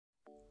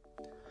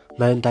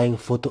mayroon tayong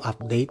photo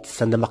updates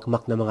sa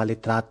namakmak na mga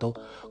litrato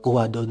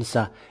kuha doon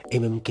sa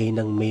MMK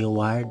ng May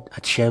Award.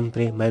 At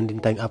syempre, mayroon din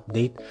tayong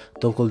update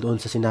tungkol doon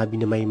sa sinabi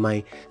ni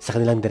Maymay sa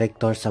kanilang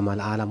director sa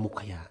Malaala Mo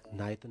Kaya.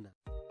 Narito na.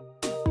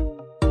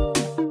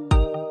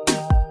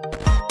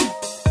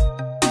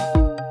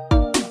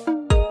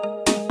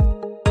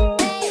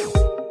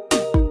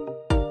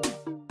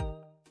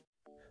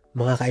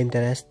 Mga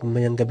ka-interest,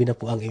 mamayang gabi na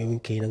po ang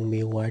MMK ng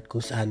May Award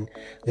kung saan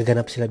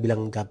gaganap sila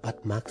bilang Gab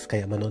at Max,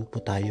 kaya manood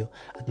po tayo.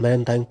 At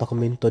mayroon tayong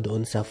pakomento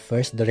doon sa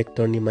first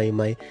director ni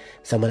Maymay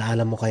sa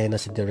Malaala Mo Kaya na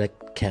si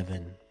DIREK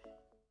Kevin.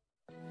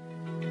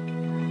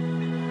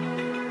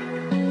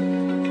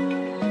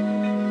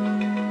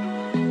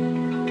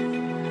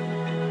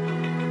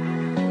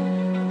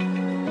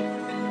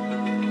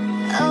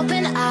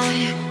 Open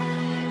eye,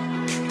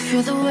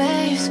 feel the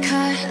waves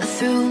cut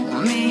through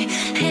me,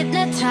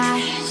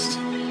 hypnotized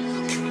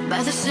by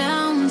the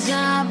sounds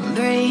I'm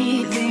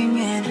breathing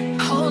in.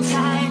 Hold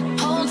tight,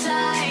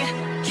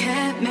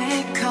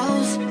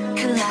 chemicals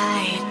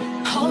collide.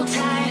 Hold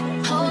tight,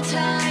 hold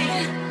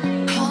tight,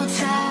 hold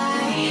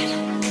tight.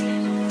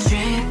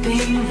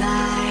 Dripping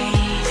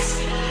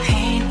lights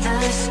paint the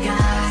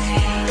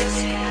skies,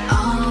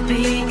 all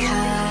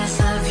because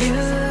of you.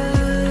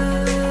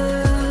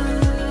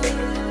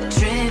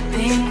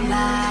 Dripping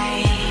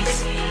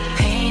lights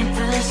paint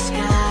the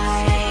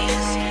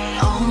skies,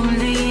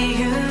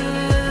 only you.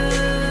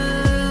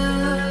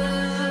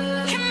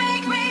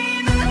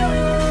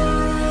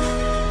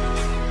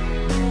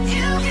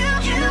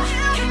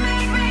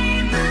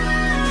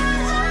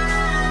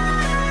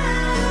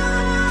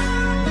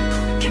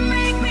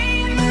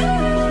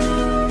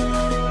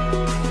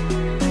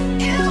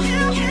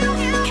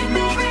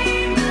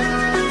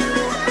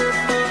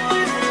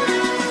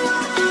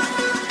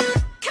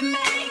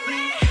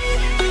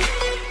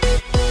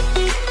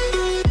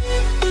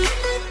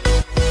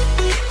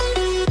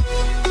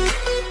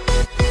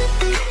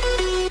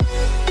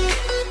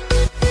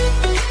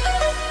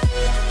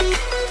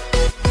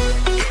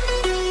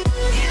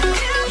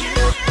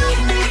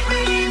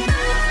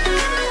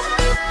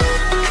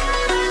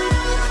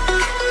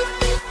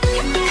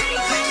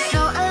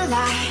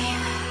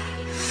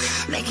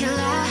 Make it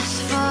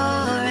last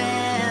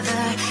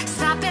forever.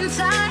 Stop in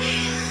time.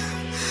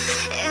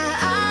 Yeah,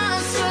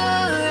 I'm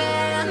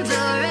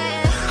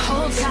surrendering.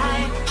 Hold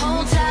tight,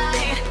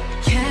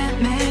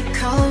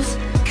 chemicals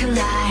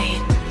collide.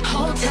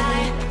 Hold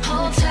tight,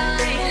 hold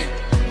tight,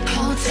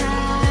 hold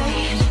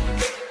tight.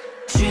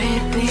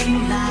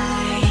 Dripping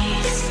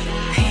lights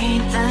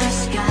paint the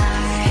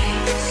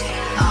skies,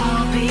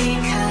 all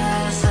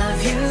because of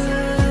you.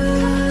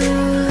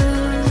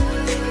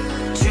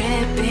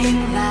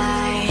 Dripping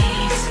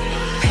lights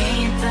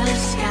paint the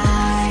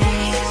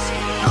skies,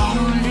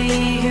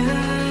 only you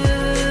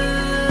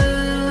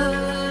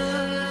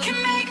can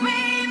make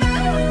me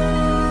move.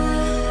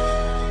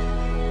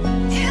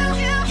 You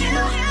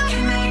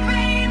can make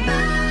me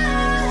move.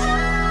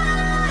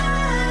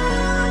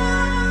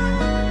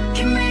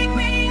 Can make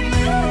me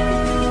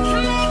move.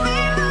 Can make me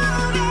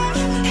move.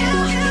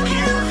 You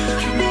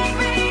can make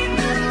me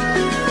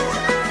move.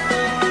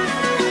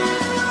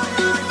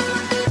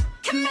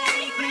 Can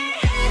make me.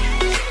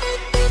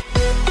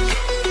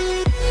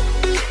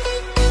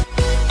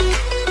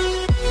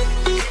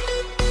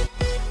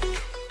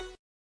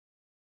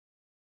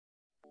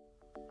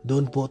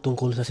 Doon po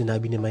tungkol sa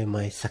sinabi ni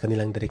Maymay sa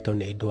kanilang director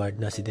ni Edward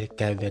na si DIREK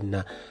Kevin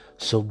na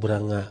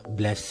sobrang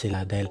blessed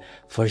sila dahil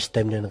first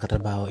time na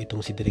nakatrabaho itong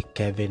si DIREK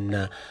Kevin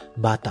na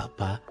bata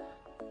pa.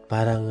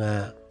 Parang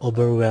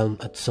overwhelmed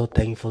at so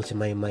thankful si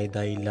Maymay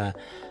dahil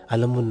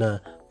alam mo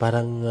na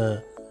parang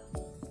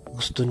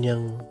gusto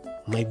niyang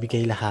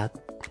maibigay lahat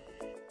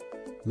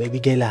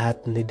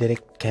ni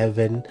DIREK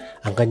Kevin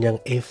ang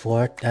kanyang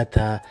effort at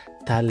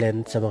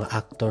talent sa mga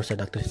actors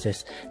and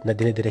actresses na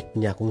dinidirect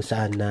niya, kung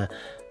saan na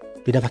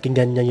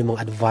pinapakinggan niya yung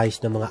mga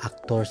advice ng mga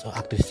actors o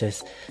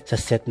actresses sa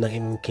set ng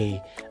MMK.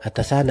 At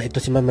sana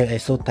ito si Maymay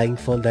ay so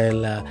thankful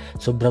dahil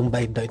sobrang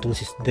bait daw itong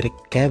si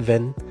DIREK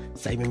Kevin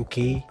sa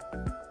MMK.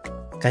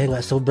 Kaya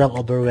nga sobrang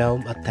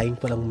overwhelmed at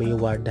thankful ang May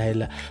Award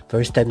dahil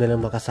first time na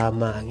lang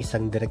makasama ang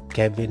isang DIREK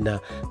Kevin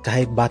na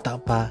kahit bata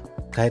pa,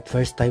 kahit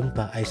first time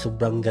pa ay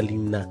sobrang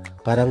galing na.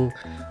 Parang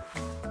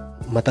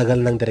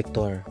matagal ng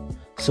director.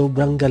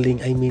 Sobrang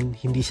galing, I mean,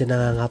 hindi siya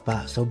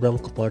nangangapa,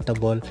 sobrang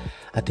comfortable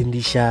at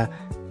hindi siya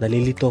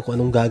nalilito kung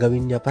anong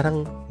gagawin niya.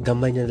 Parang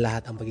gamay niya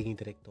lahat ang pagiging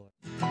director.